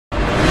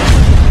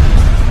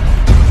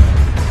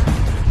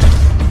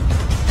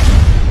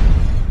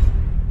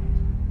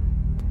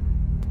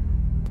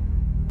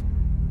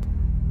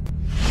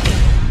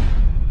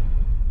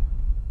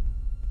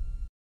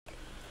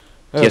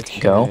Do you have to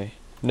go? Okay.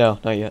 No,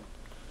 not yet.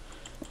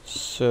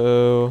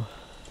 So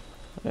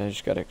I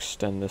just gotta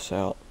extend this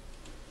out.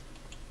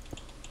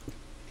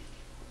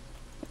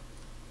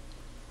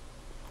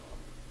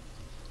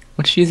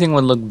 What do you think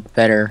would look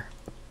better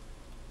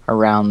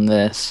around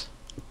this?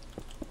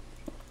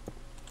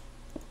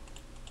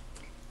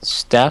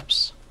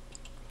 Steps?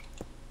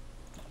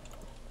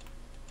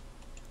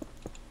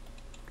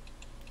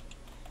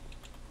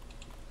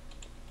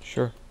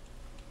 Sure.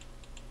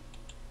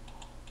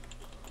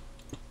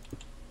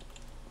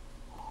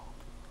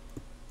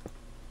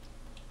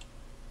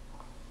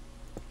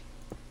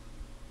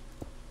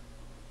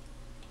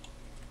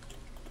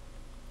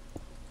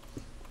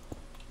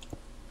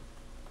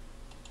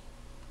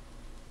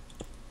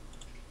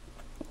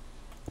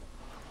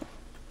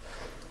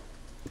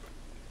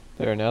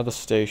 There, now the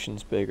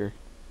station's bigger.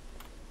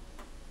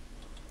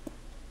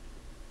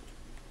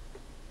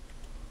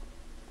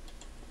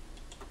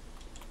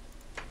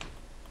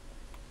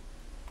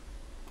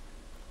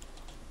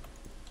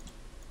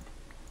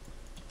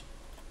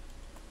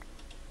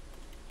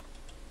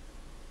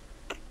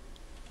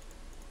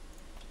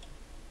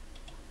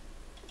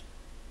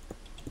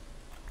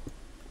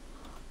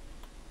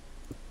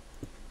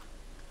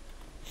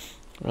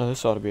 Well,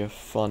 this ought to be a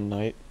fun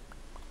night,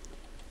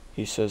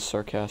 he says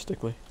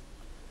sarcastically.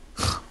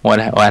 What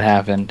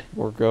happened?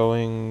 We're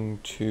going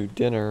to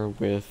dinner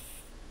with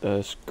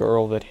this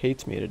girl that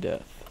hates me to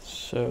death,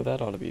 so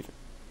that ought to be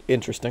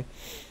interesting.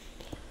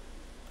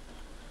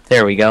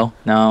 There we go.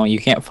 No, you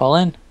can't fall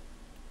in.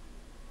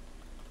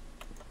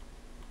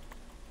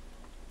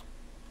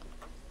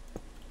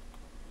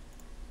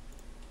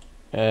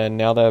 And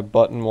now that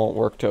button won't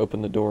work to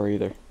open the door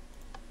either.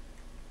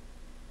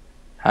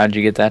 How'd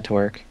you get that to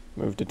work?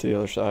 Moved it to the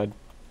other side.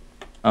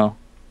 Oh.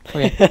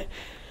 Okay.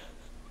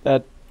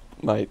 That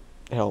might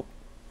help.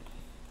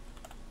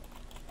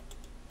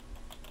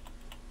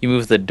 You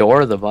moved the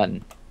door or the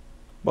button?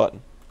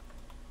 Button.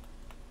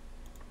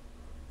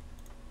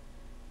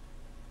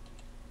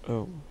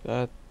 Oh,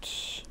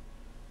 that's...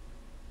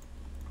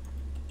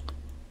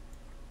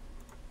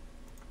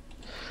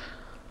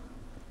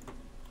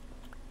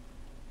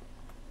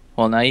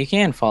 Well, now you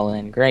can fall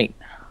in. Great.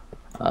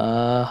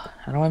 How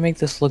do I make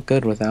this look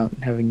good without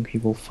having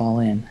people fall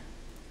in?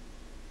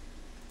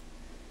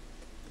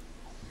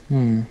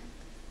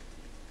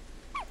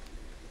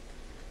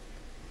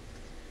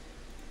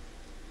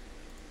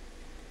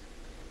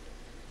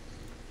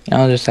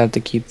 I'll just have to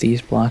keep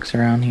these blocks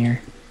around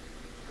here.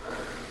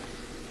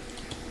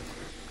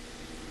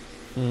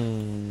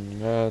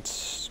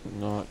 That's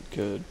not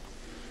good.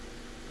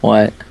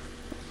 What?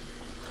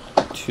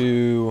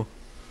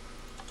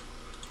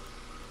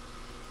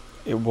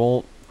 It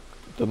won't...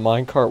 The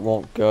minecart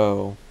won't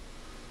go.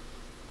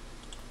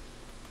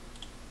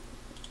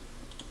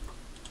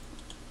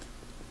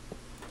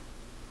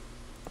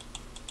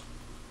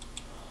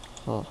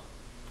 Huh.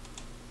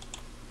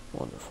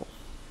 Wonderful.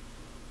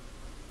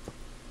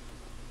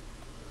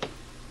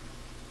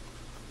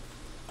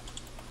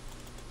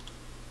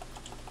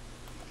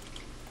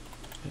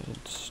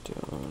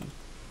 Headstone.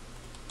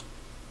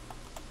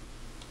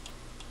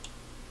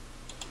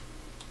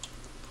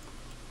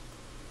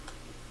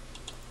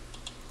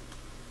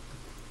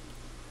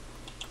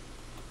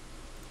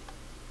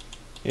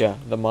 Yeah,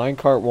 the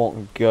minecart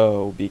won't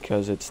go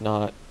because it's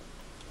not...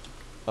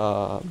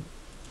 Damn,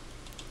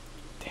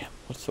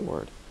 what's the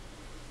word?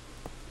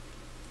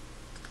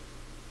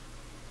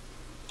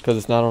 Because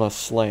it's not on a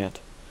slant.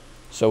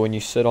 So when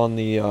you sit on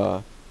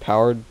the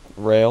powered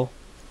rail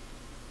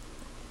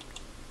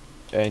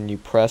and you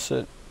press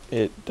it,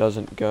 it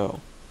doesn't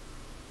go.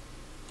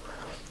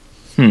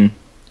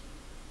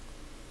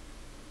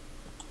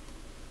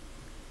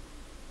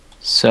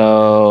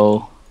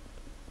 So...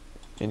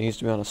 It needs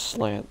to be on a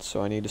slant,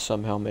 so I need to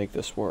somehow make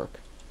this work.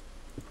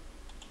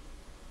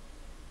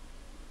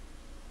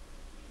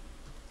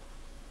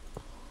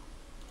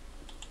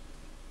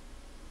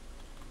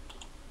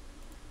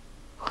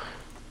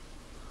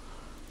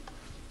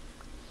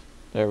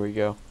 There we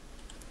go.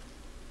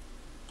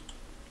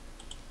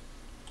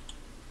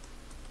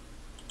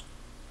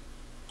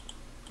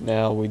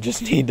 Now we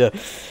just need to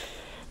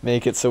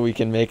make it so we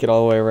can make it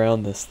all the way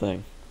around this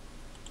thing.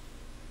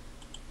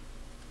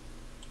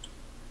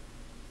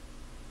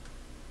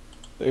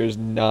 There's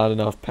not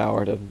enough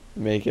power to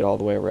make it all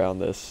the way around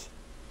this.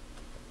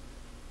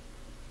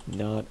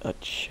 Not a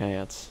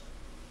chance.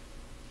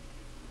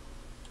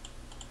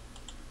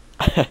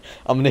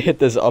 I'm gonna hit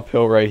this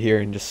uphill right here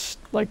and just,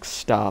 like,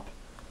 stop.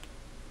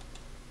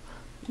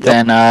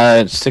 Yep.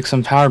 Then, stick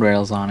some powered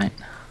rails on it.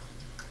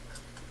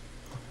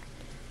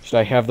 Should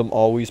I have them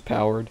always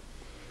powered?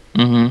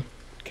 Mm-hmm.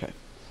 Okay.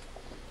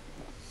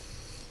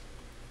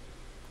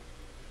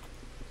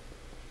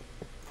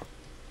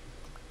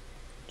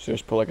 So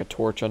just put, like, a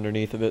torch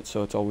underneath of it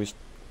so it's always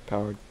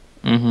powered?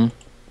 Mm-hmm.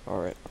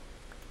 Alright.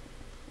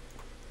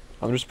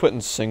 I'm just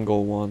putting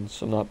single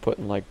ones. I'm not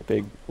putting, like,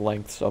 big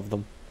lengths of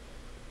them.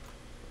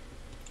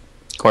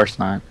 Of course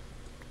not.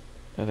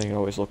 I think it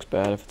always looks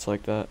bad if it's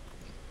like that.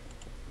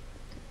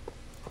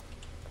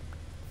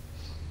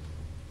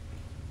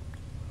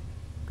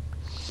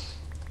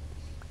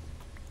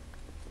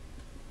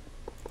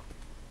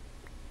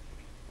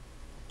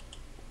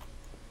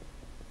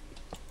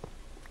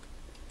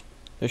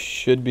 This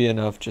should be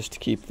enough just to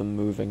keep them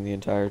moving the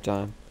entire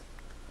time.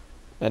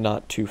 And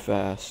not too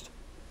fast.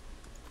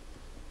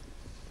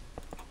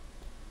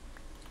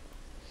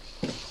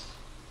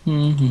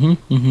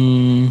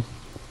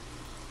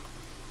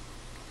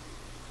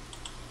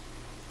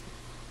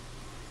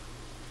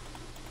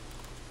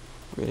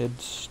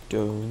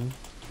 Redstone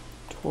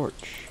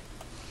torch.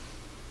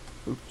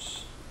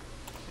 Oops.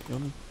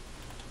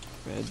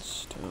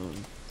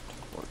 Redstone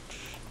torch.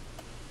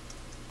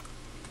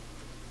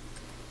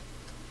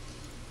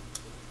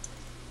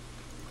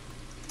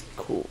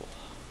 Cool.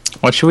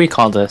 What should we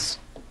call this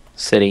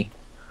city?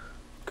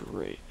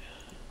 Great.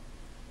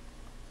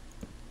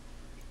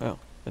 Oh,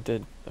 it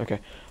did. Okay.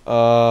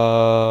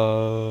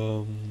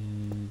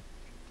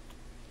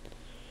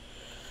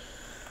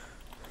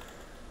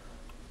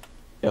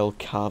 El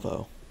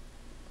Cavo.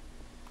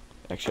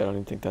 Actually, I don't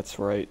even think that's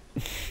right.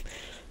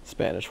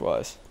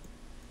 Spanish-wise.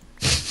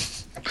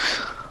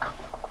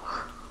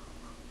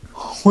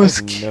 I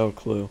have no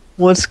clue.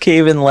 What's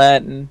cave in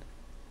Latin?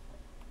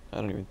 I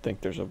don't even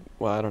think there's a...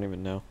 Well, I don't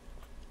even know.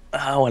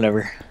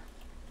 Whatever.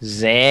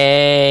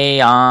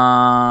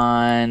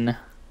 Zay-on-opolis.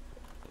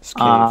 It's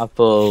cave.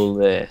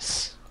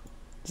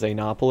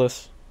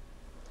 Xenopolis?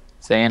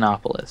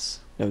 Zay-on-opolis.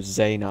 No,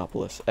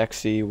 Zaynopolis.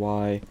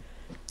 X-E-Y...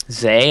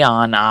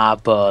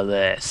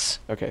 Zay-on-opolis.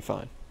 Okay,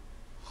 fine.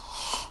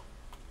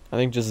 I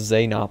think just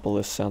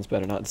Zaynopolis sounds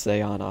better, not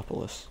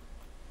Zayonopolis.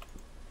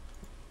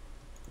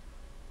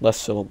 Less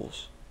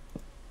syllables.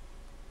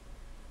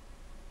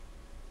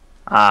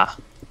 Ah.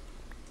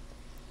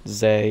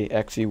 Zay,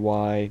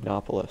 X-E-Y,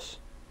 Nopolis.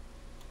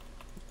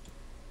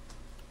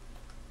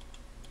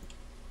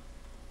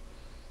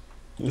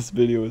 This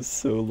video is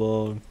so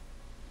long.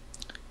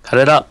 Cut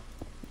it up.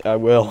 I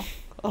will.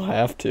 I'll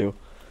have to.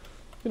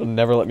 It'll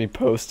never let me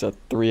post a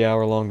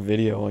 3-hour-long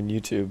video on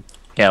YouTube.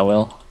 Yeah, I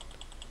will.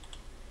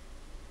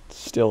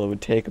 Still, it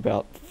would take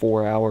about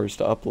 4 hours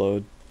to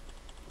upload.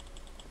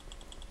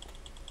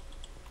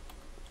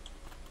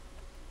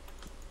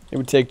 It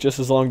would take just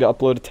as long to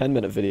upload a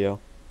 10-minute video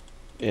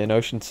in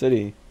Ocean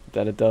City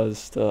that it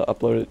does to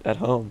upload it at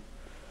home.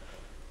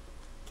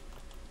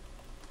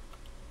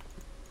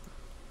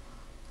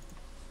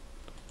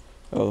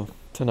 Oh,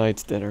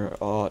 tonight's dinner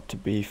ought to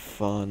be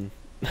fun.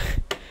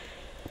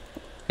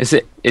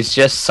 It's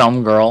just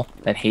some girl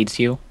that hates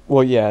you?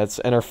 Well, yeah, it's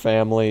and her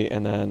family,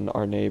 and then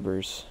our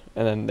neighbors,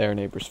 and then their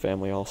neighbor's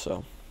family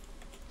also.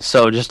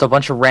 So just a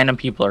bunch of random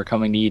people are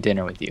coming to eat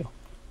dinner with you?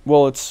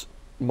 Well, it's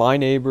my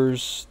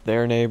neighbors,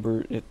 their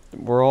neighbor.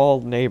 We're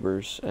all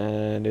neighbors,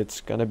 and it's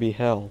gonna be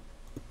hell.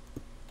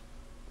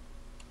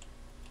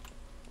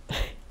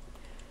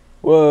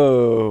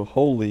 Whoa,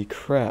 holy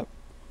crap.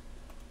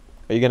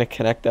 Are you gonna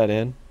connect that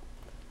in?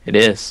 It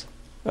is.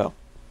 Oh.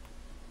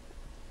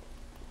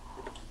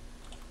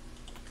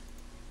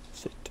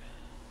 Sit.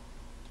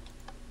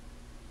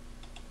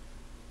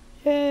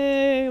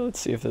 Yay, let's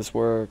see if this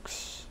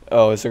works.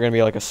 Oh, is there gonna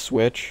be like a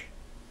switch?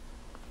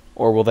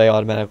 Or will they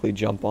automatically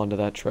jump onto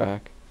that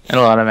track?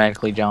 It'll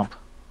automatically jump.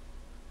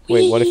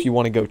 Wait, what if you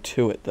want to go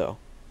to it, though?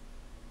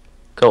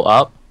 Go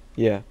up?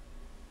 Yeah.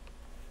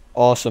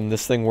 Awesome,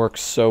 this thing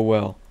works so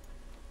well.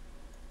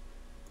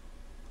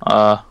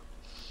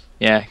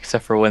 Yeah,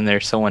 except for when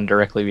there's someone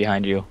directly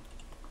behind you.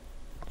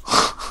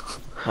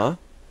 Huh?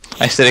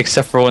 I said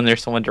except for when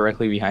there's someone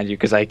directly behind you,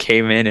 because I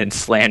came in and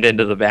slammed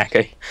into the back.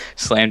 I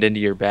slammed into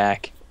your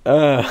back.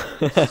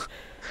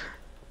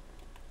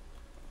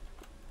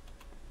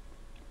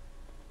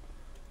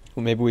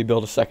 Well, maybe we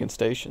build a second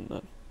station,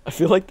 then. I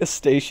feel like this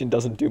station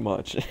doesn't do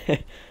much.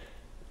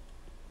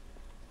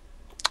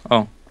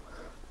 Oh.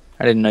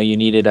 I didn't know you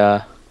needed,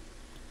 that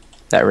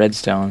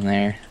redstone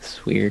there.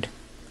 It's weird.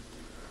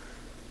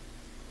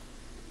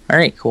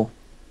 Alright, cool.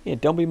 Yeah,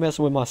 don't be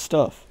messing with my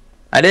stuff.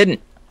 I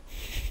didn't.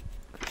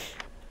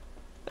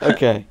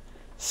 Okay,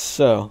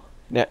 so...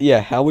 Now,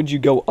 yeah, how would you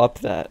go up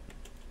that?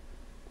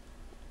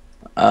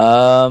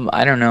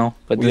 I don't know,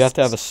 but We have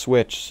to have a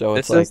switch, so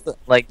it's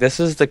like this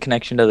is the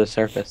connection to the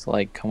surface.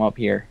 Like, come up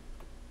here.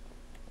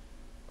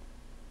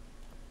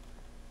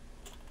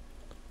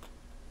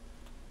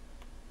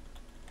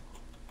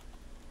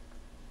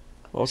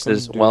 This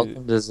is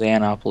welcome to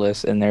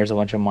Xanopolis, and there's a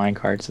bunch of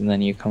minecarts, and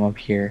then you come up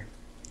here,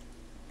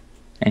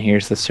 and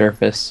here's the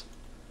surface.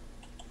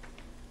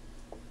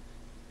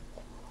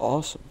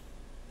 Awesome.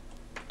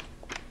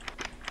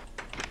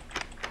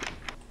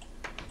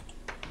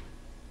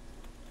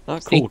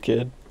 Not cool,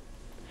 kid.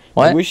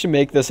 What? We should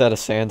make this out of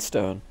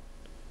sandstone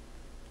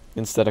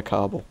instead of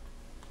cobble.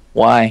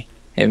 Why?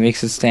 It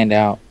makes it stand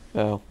out.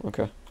 Oh,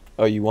 okay.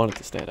 Oh, you want it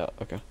to stand out.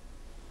 Okay.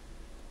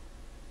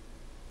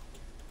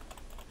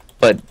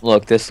 But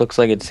look, this looks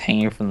like it's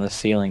hanging from the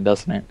ceiling,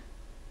 doesn't it?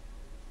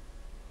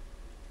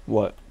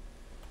 What?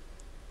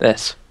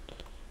 This.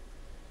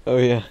 Oh,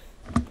 yeah.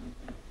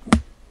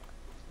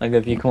 Like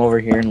if you come over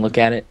here and look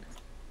at it.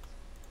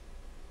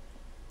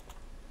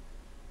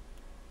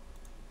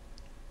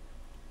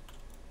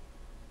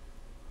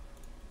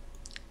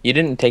 You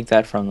didn't take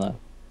that from the...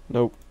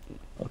 Nope.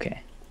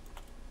 Okay.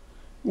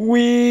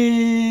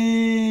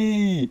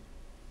 Whee!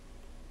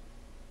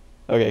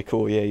 Okay,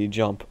 cool. Yeah, you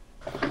jump.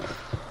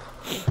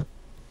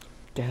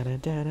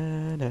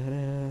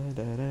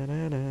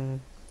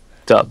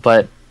 Duh,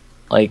 but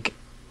like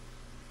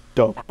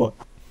Duh, but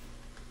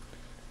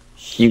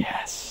you.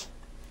 yes,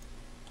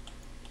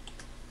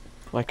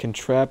 my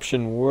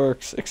contraption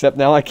works. Except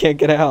now I can't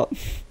get out.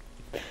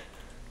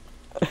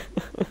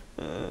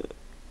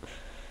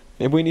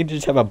 Maybe we need to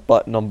just have a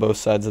button on both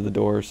sides of the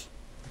doors.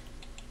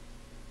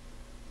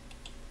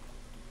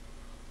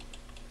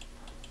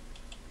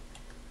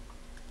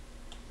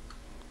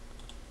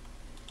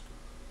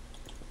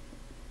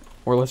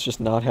 Or let's just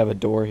not have a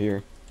door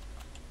here.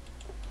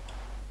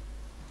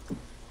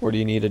 Or do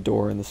you need a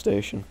door in the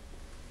station?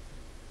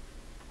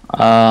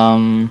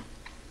 Um.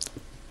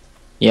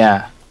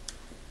 Yeah.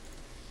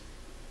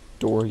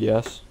 Door,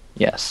 yes.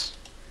 Yes.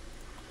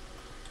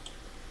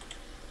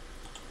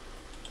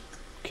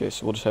 Okay,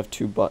 so we'll just have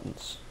 2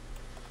 buttons.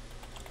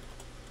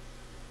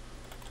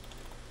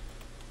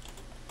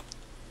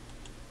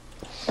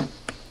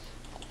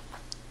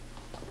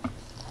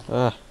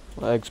 Ah,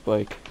 legs,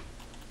 Blake.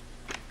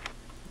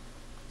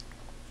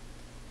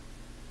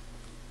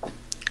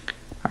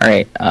 All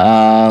right.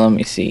 Let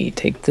me see.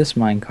 Take this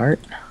minecart.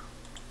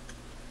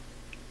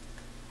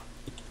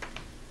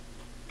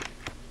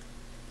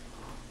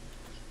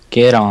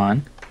 Get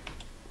on.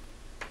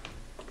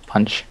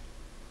 Punch.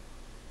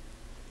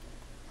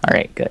 All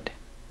right. Good.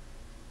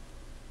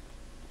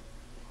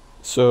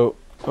 So,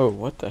 oh,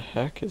 what the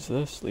heck is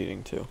this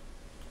leading to?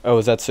 Oh,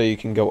 is that so you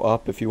can go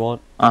up if you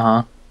want?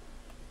 Uh-huh.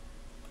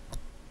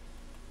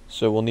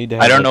 So we'll need to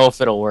I have don't like, know if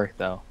it'll work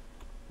though.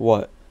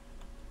 what?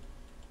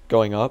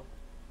 Going up?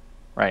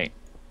 Right.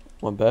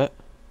 One bet?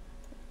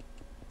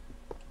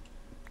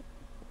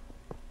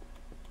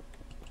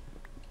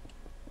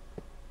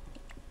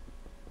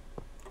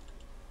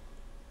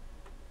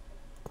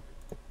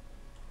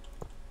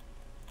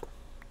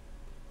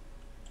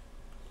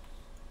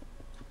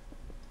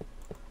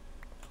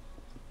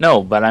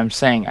 No, but I'm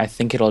saying I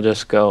think it'll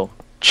just go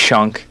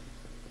chunk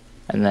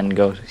and then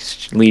go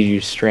lead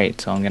you straight.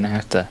 So I'm gonna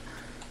have to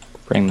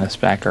bring this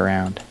back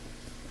around.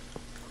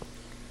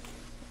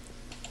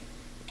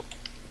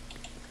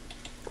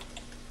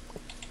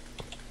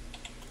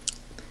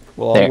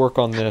 Well, I'll There. work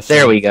on this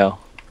There and we go.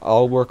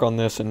 I'll work on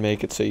this and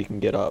make it so you can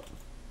get up.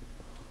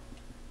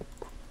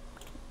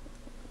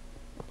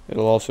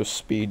 It'll also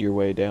speed your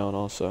way down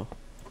also.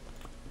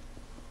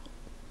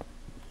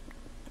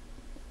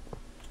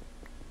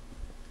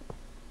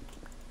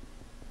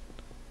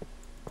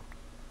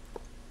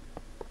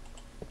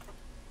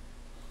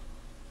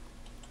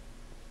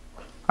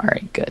 All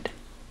right. Good.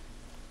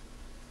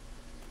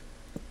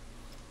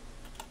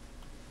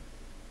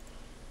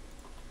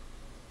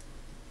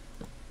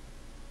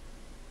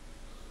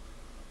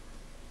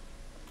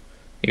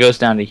 It goes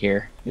down to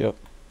here. Yep.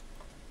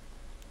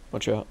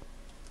 Watch out.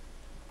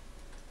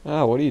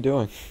 Ah, what are you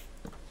doing?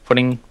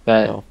 Putting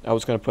that. Oh, I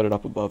was gonna put it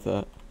up above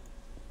that.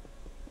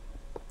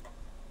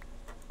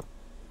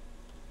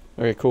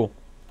 Okay, cool.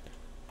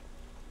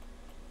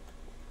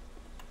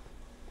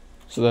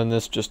 So then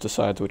this just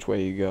decides which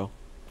way you go.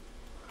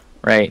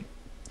 Right.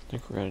 I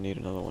think we're gonna need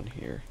another one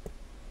here.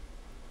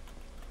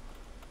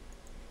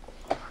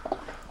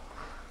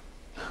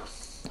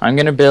 I'm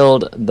gonna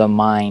build the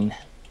mine.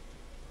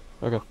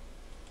 Okay.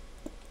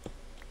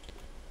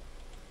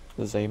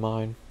 The zay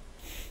mine.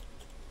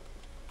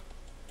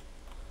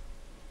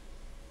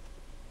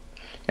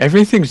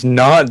 Everything's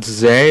not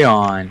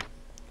Zayon.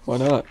 Why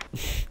not?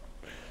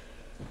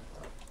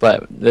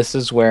 But this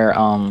is where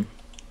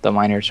the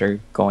miners are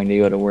going to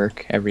go to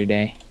work every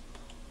day.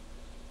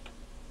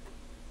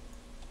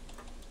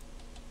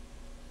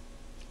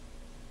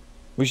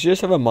 We should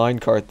just have a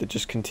minecart that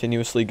just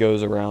continuously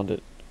goes around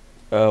it.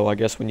 Oh, I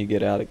guess when you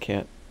get out it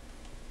can't.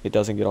 It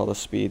doesn't get all the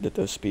speed that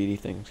those speedy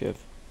things give.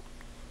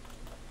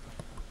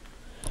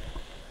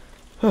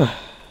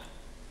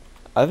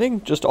 I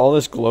think just all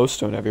this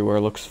glowstone everywhere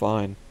looks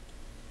fine.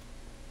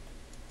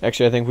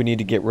 Actually, I think we need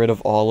to get rid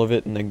of all of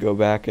it and then go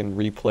back and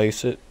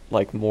replace it,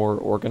 like more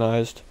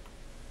organized.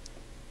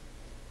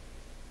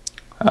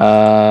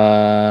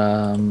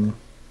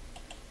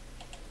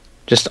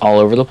 Just all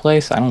over the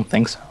place? I don't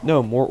think so.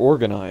 No, more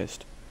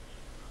organized.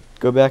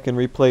 Go back and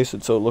replace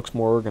it so it looks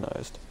more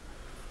organized.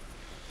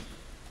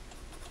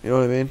 You know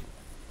what I mean?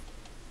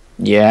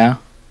 Yeah.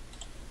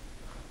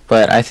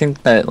 But I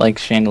think that like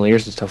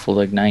chandeliers and stuff will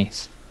look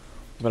nice.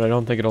 But I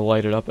don't think it'll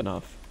light it up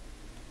enough.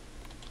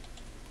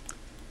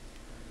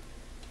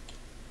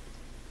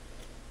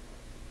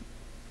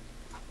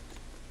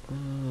 I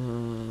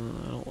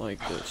don't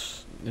like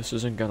this. This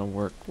isn't gonna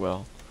work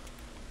well.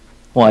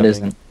 What Having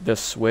isn't? the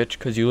switch,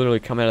 because you literally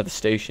come out of the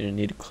station and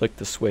need to click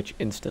the switch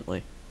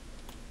instantly.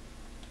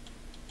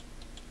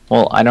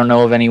 Well, I don't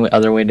know of any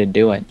other way to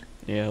do it.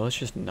 Yeah, let's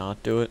just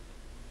not do it.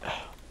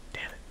 Oh,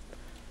 damn it.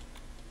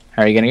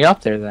 How are you gonna get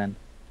up there then?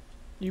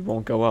 You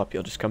won't go up,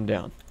 you'll just come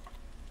down.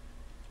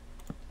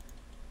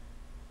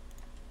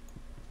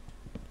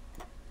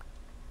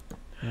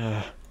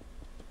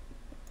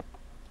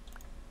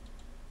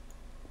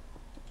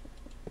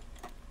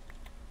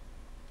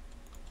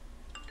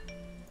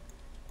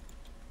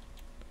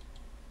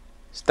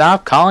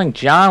 Stop calling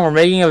John. We're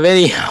making a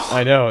video.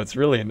 I know, it's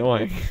really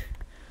annoying.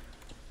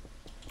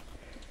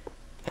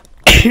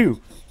 Jeez,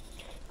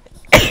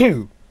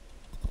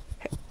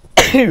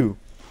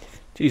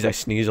 I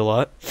sneeze a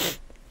lot.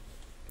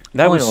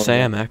 That Only a was little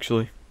Sam,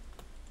 actually.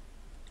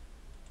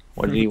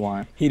 What did he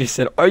want? He just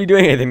said, "Are you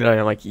doing anything tonight?"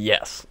 I'm like,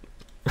 "Yes."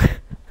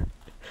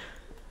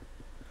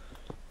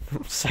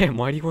 Sam,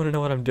 why do you want to know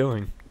what I'm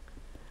doing?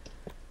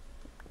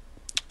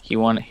 He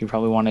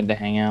probably wanted to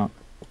hang out.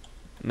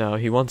 No,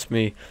 he wants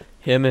me.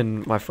 Him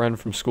and my friend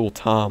from school,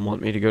 Tom,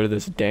 want me to go to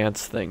this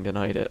dance thing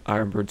tonight at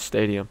Ironbird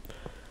Stadium.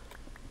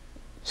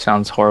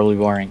 Sounds horribly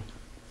boring.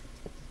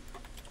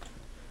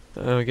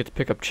 We get to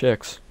pick up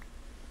chicks.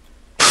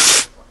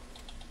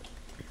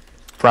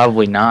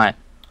 Probably not.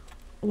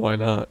 Why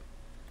not?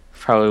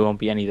 Probably won't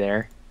be any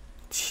there.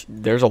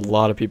 There's a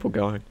lot of people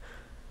going.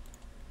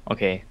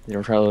 Okay,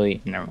 they're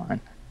probably... Never mind.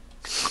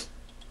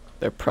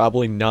 They're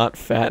probably not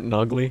fat and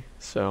ugly,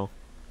 so...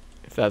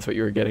 If that's what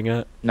you were getting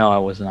at. No, I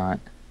was not.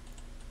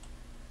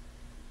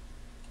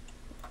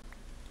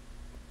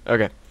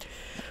 Okay.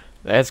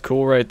 That's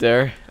cool right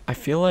there. I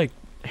feel like...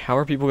 How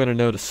are people going to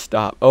know to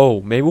stop?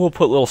 Oh, maybe we'll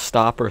put little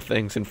stopper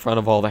things in front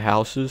of all the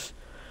houses.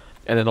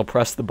 And then they'll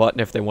press the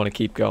button if they want to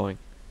keep going.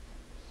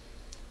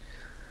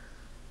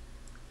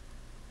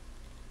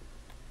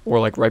 Or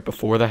like right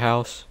before the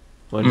house.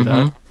 Want to do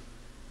that?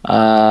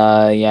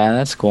 Yeah,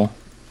 that's cool.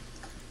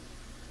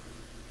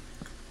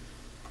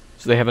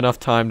 So they have enough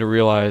time to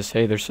realize,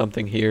 hey, there's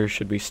something here.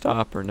 Should we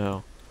stop or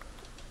no?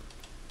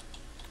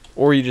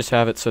 Or you just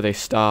have it so they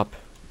stop.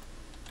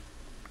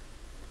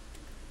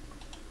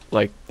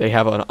 Like, they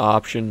have an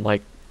option,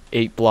 like,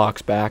 8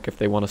 blocks back if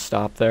they want to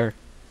stop there.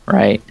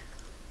 Right.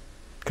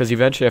 Because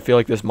eventually I feel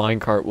like this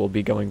minecart will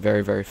be going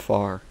very, very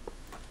far.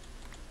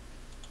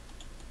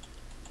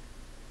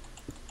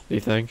 Do you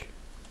think?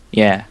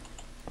 Yeah.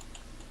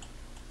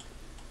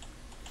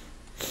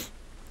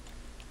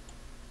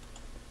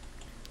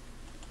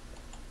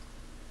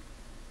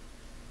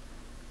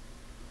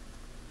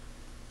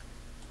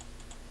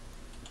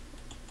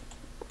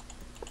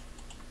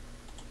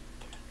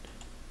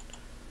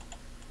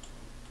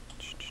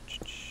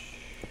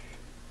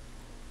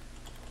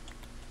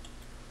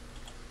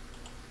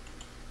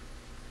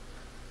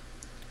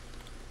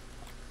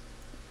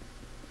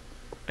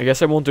 I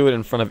guess I won't do it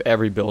in front of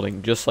every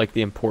building, just like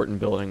the important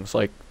buildings,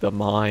 like the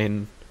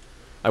mine.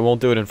 I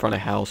won't do it in front of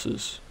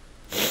houses.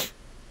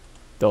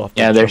 They'll have to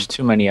Yeah, there's jump.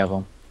 too many of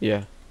them.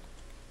 Yeah.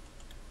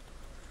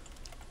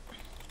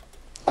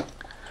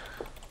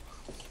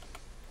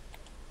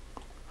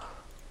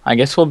 I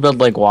guess we'll build,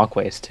 like,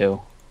 walkways,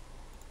 too.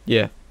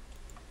 Yeah.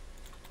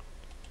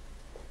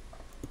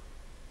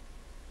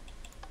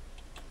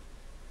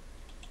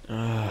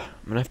 I'm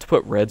gonna have to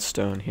put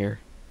redstone here.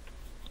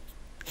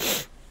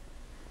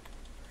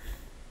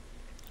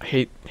 I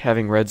hate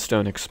having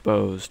redstone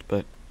exposed,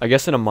 but I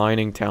guess in a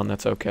mining town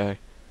that's okay.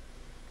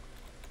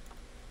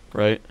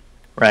 Right?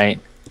 Right.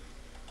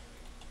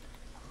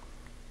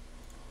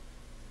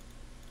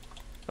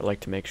 I like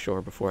to make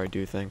sure before I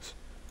do things.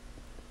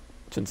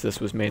 Since this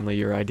was mainly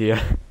your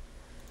idea.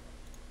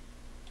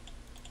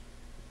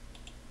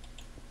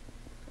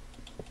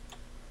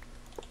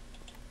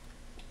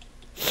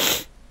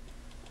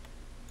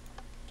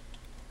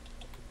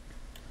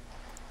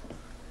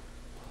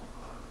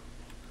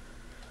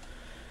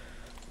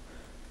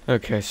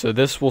 Okay, so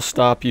this will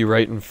stop you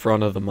right in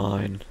front of the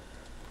mine.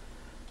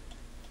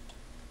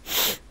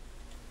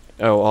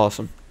 Oh,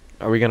 awesome.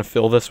 Are we gonna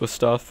fill this with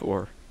stuff,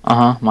 or?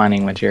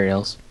 Mining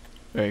materials.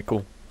 Very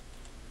cool.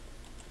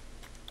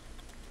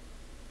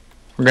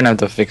 We're gonna have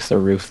to fix the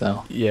roof,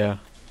 though. Yeah.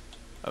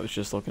 I was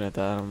just looking at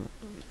that.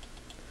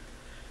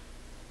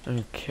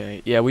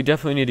 Okay. Yeah, we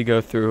definitely need to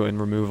go through and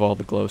remove all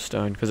the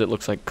glowstone, because it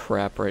looks like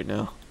crap right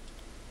now.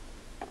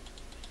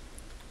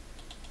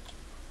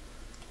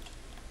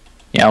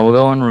 Yeah, we'll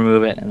go and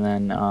remove it, and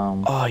then,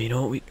 Oh, you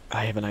know what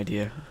I have an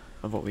idea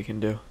of what we can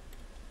do.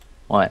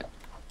 What?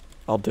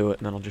 I'll do it,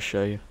 and then I'll just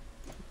show you.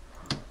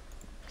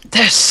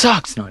 This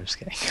sucks! No, I'm just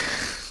kidding.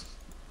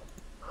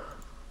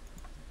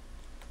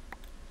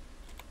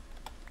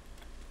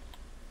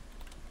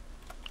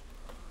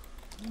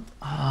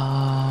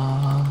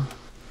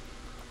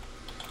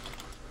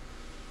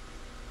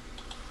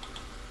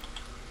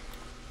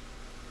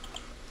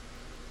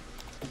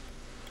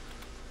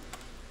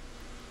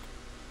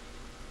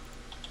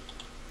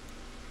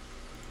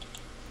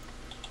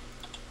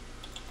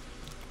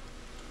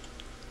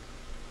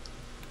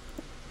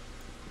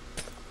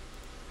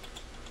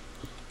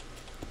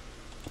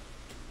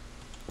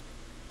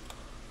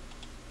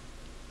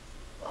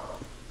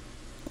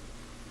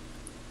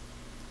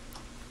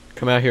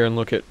 Come out here and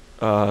look at,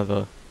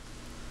 the...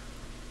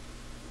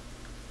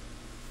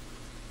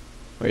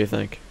 What do you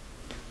think?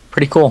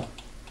 Pretty cool.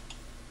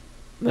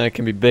 Then it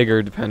can be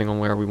bigger depending on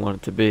where we want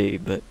it to be,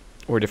 but...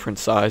 Or different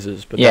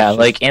sizes, but Yeah, that's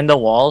like just... in the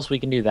walls we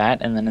can do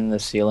that, and then in the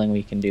ceiling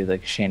we can do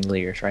the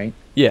chandeliers, right?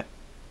 Yeah.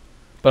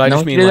 But I No,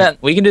 just we mean, can do like...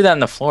 that. We can do that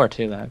on the floor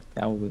too.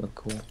 That would look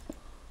cool.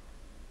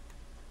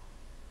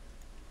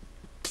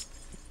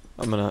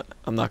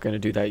 I'm not gonna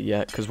do that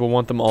yet because we'll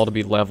want them all to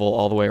be level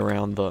all the way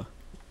around the.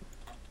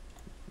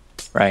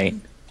 Right.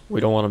 We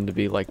don't want them to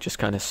be like just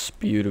kind of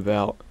spewed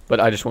about. But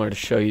I just wanted to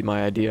show you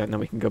my idea, and then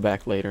we can go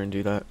back later and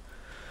do that.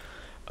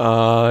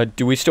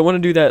 Do we still want to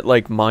do that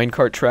like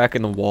minecart track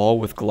in the wall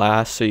with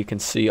glass so you can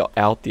see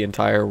out the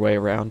entire way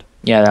around?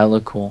 Yeah, that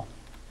look cool.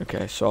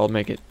 Okay, so I'll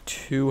make it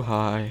too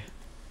high.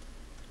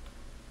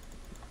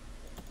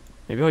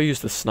 Maybe I'll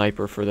use the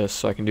sniper for this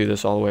so I can do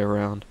this all the way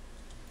around.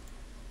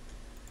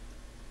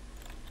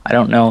 I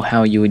don't know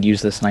how you would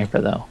use the sniper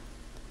though.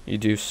 You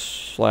do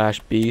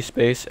 /B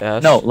space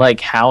S. No,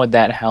 like how would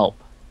that help?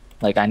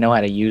 Like I know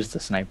how to use the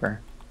sniper.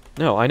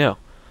 No, I know.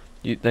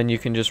 Then you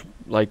can just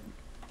like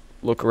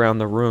look around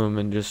the room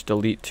and just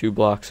delete 2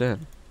 blocks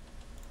in.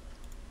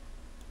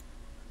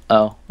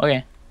 Oh,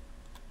 okay.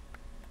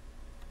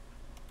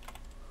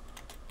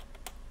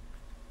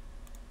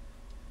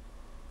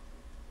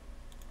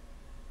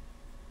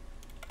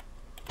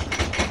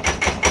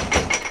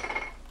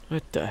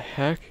 What the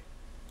heck?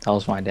 That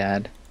was my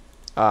dad.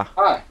 Ah.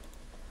 Hi.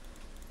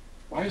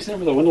 Why are you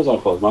sitting with the windows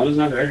all closed? Mine doesn't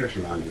have air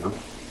conditioner on, you know?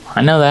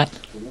 I know that.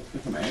 Let's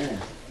get some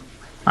air.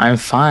 I'm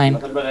fine.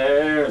 Nothing but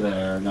air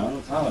there. No,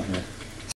 it's hot up here.